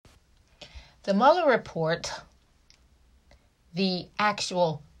The Mueller report, the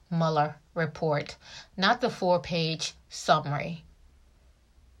actual Mueller report, not the 4-page summary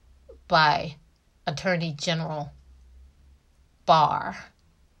by Attorney General Barr,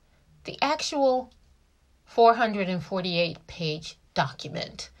 the actual 448-page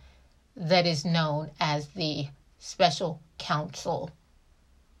document that is known as the Special Counsel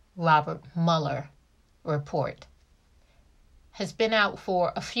Robert Mueller report, has been out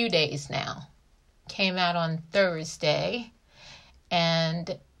for a few days now. Came out on Thursday,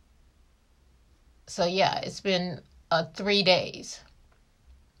 and so it's been 3 days,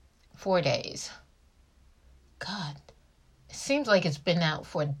 4 days. God, it seems like it's been out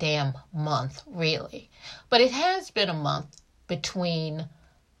for a damn month, really. But it has been a month between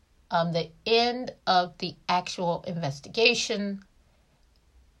the end of the actual investigation,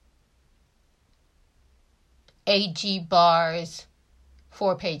 AG Barr's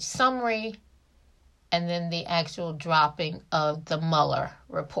 4-page summary, and then the actual dropping of the Mueller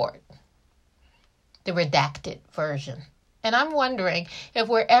report, the redacted version. And I'm wondering if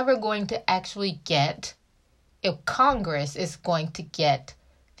we're ever going to actually get, if Congress is going to get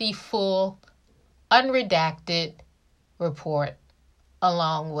the full unredacted report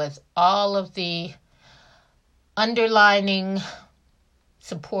along with all of the underlining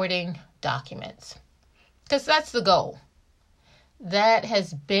supporting documents. Because that's the goal. That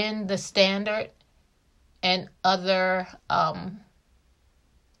has been the standard and other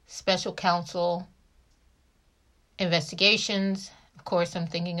special counsel investigations. Of course, I'm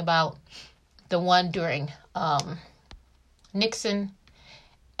thinking about the one during Nixon,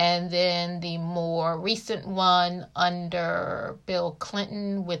 and then the more recent one under Bill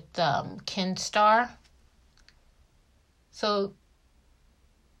Clinton with Ken Starr. So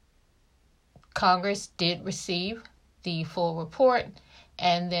Congress did receive the full report,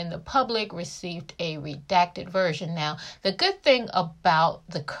 and then the public received a redacted version. Now, the good thing about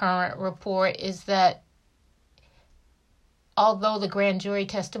the current report is that although the grand jury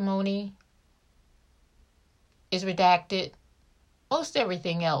testimony is redacted, most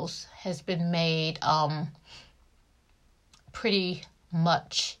everything else has been made pretty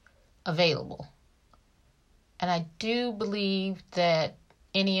much available. And I do believe that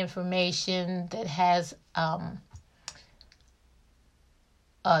any information that has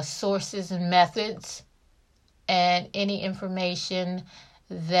sources and methods, and any information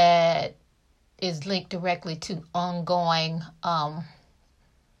that is linked directly to ongoing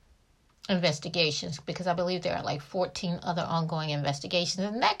investigations, because I believe there are like 14 other ongoing investigations,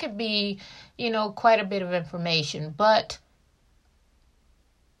 and that could be, quite a bit of information. But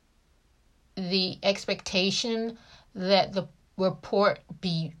the expectation that the report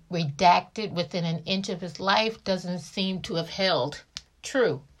be redacted within an inch of his life doesn't seem to have held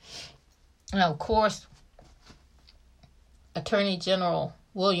true. Now, of course, Attorney General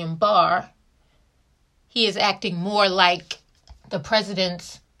William Barr, he is acting more like the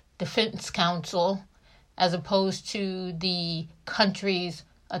president's defense counsel as opposed to the country's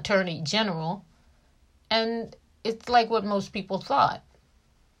attorney general. And it's like what most people thought.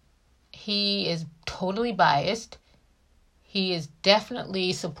 He is totally biased. He is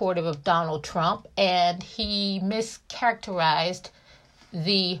definitely supportive of Donald Trump, and he mischaracterized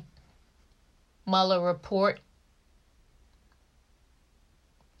the Mueller report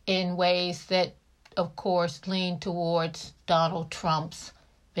in ways that, of course, lean towards Donald Trump's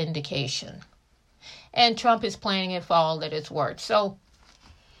vindication. And Trump is playing it for all that it's worth. So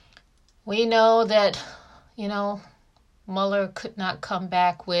we know that, Mueller could not come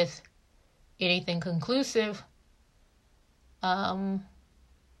back with anything conclusive. And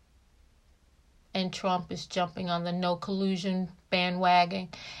Trump is jumping on the no collusion bandwagon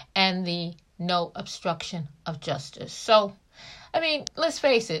and the no obstruction of justice. So, let's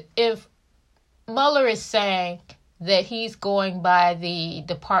face it. If Mueller is saying that he's going by the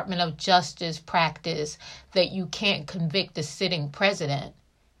Department of Justice practice that you can't convict the sitting president,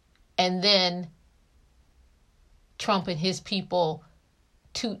 and then Trump and his people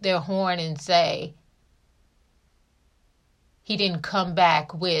toot their horn and say he didn't come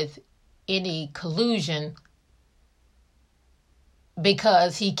back with any collusion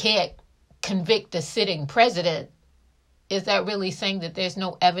because he can't convict the sitting president, is that really saying that there's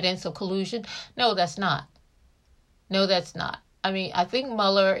no evidence of collusion? No, that's not. I think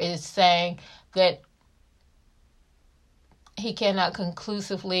Mueller is saying that he cannot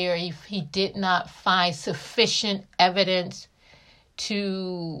conclusively, or if he did not find sufficient evidence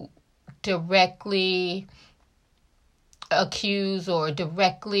to directly accuse or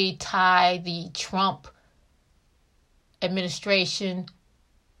directly tie the Trump administration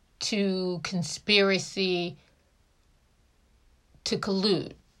to conspiracy to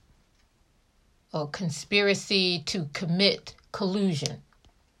collude or conspiracy to commit collusion.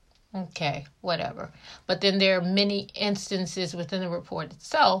 Okay, whatever. But then there are many instances within the report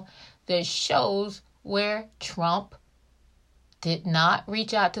itself that shows where Trump did not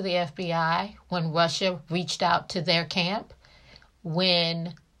reach out to the FBI when Russia reached out to their camp,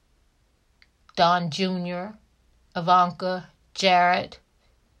 when Don Jr., Ivanka, Jared,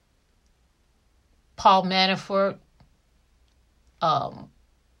 Paul Manafort, Michael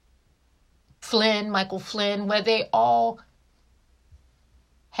Flynn, where they all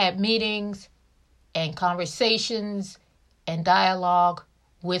had meetings and conversations and dialogue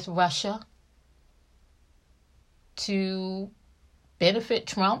with Russia to benefit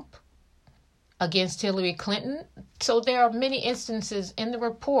Trump against Hillary Clinton. So there are many instances in the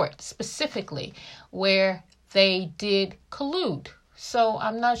report specifically where they did collude. So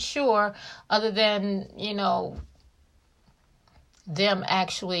I'm not sure, other than, them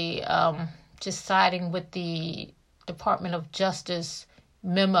actually just siding with the Department of Justice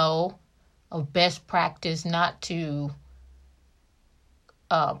memo of best practice not to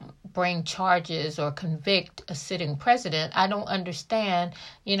bring charges or convict a sitting president. I don't understand,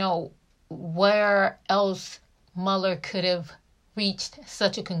 where else Mueller could have reached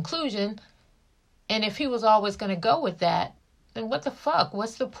such a conclusion. And if he was always going to go with that, then what the fuck?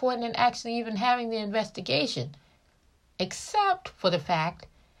 What's the point in actually even having the investigation? Except for the fact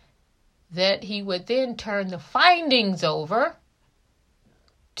that he would then turn the findings over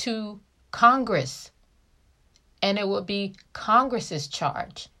to Congress. And it would be Congress's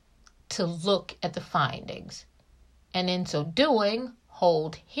charge to look at the findings. And in so doing,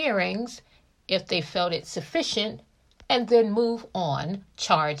 hold hearings if they felt it sufficient, and then move on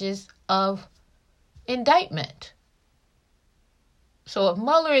charges of indictment. So if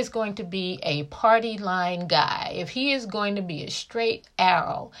Mueller is going to be a party line guy, if he is going to be a straight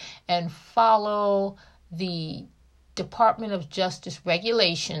arrow and follow the Department of Justice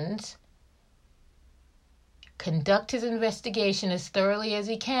regulations, conduct his investigation as thoroughly as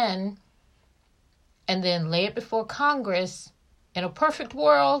he can, and then lay it before Congress, in a perfect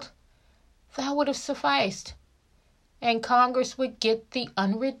world, that would have sufficed. And Congress would get the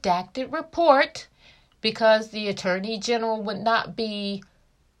unredacted report, because the Attorney General would not be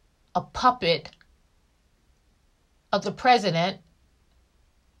a puppet of the president,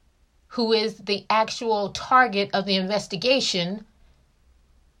 who is the actual target of the investigation,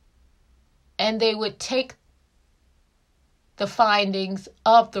 and they would take the findings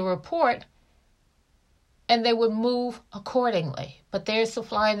of the report and they would move accordingly. But there's the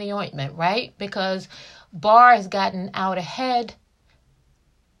fly in the ointment, right? Because Barr has gotten out ahead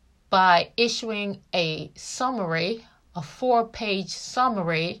by issuing a summary, a 4-page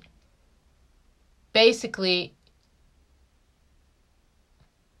summary, basically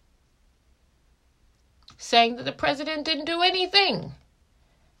saying that the president didn't do anything,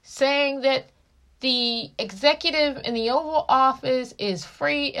 saying that the executive in the Oval Office is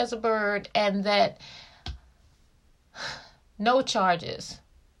free as a bird, and that no charges,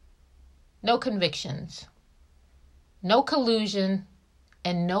 no convictions, no collusion,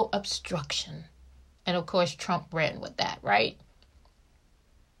 and no obstruction. And of course, Trump ran with that, right?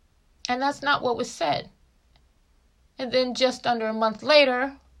 And that's not what was said. And then just under a month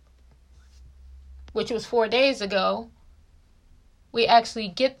later, which was 4 days ago, we actually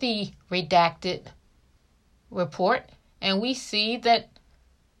get the redacted report, and we see that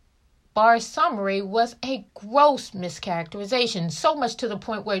Barr's summary was a gross mischaracterization, so much to the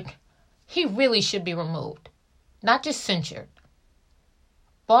point where he really should be removed, not just censured.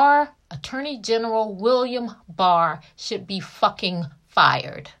 Barr, Attorney General William Barr, should be fucking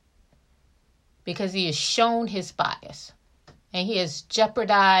fired because he has shown his bias and he has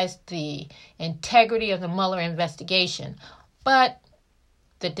jeopardized the integrity of the Mueller investigation. But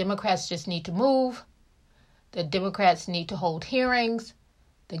the Democrats just need to move. The Democrats need to hold hearings.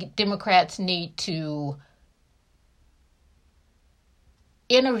 The Democrats need to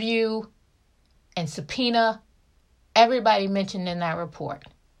interview and subpoena everybody mentioned in that report.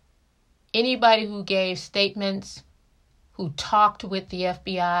 Anybody who gave statements, who talked with the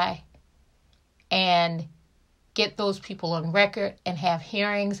FBI, and get those people on record and have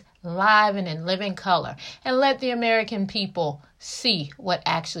hearings live and in living color, and let the American people see what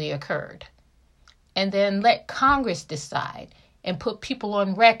actually occurred. And then let Congress decide and put people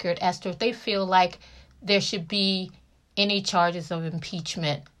on record as to if they feel like there should be any charges of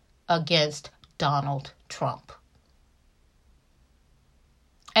impeachment against Donald Trump.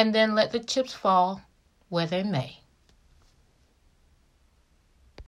 And then let the chips fall where they may.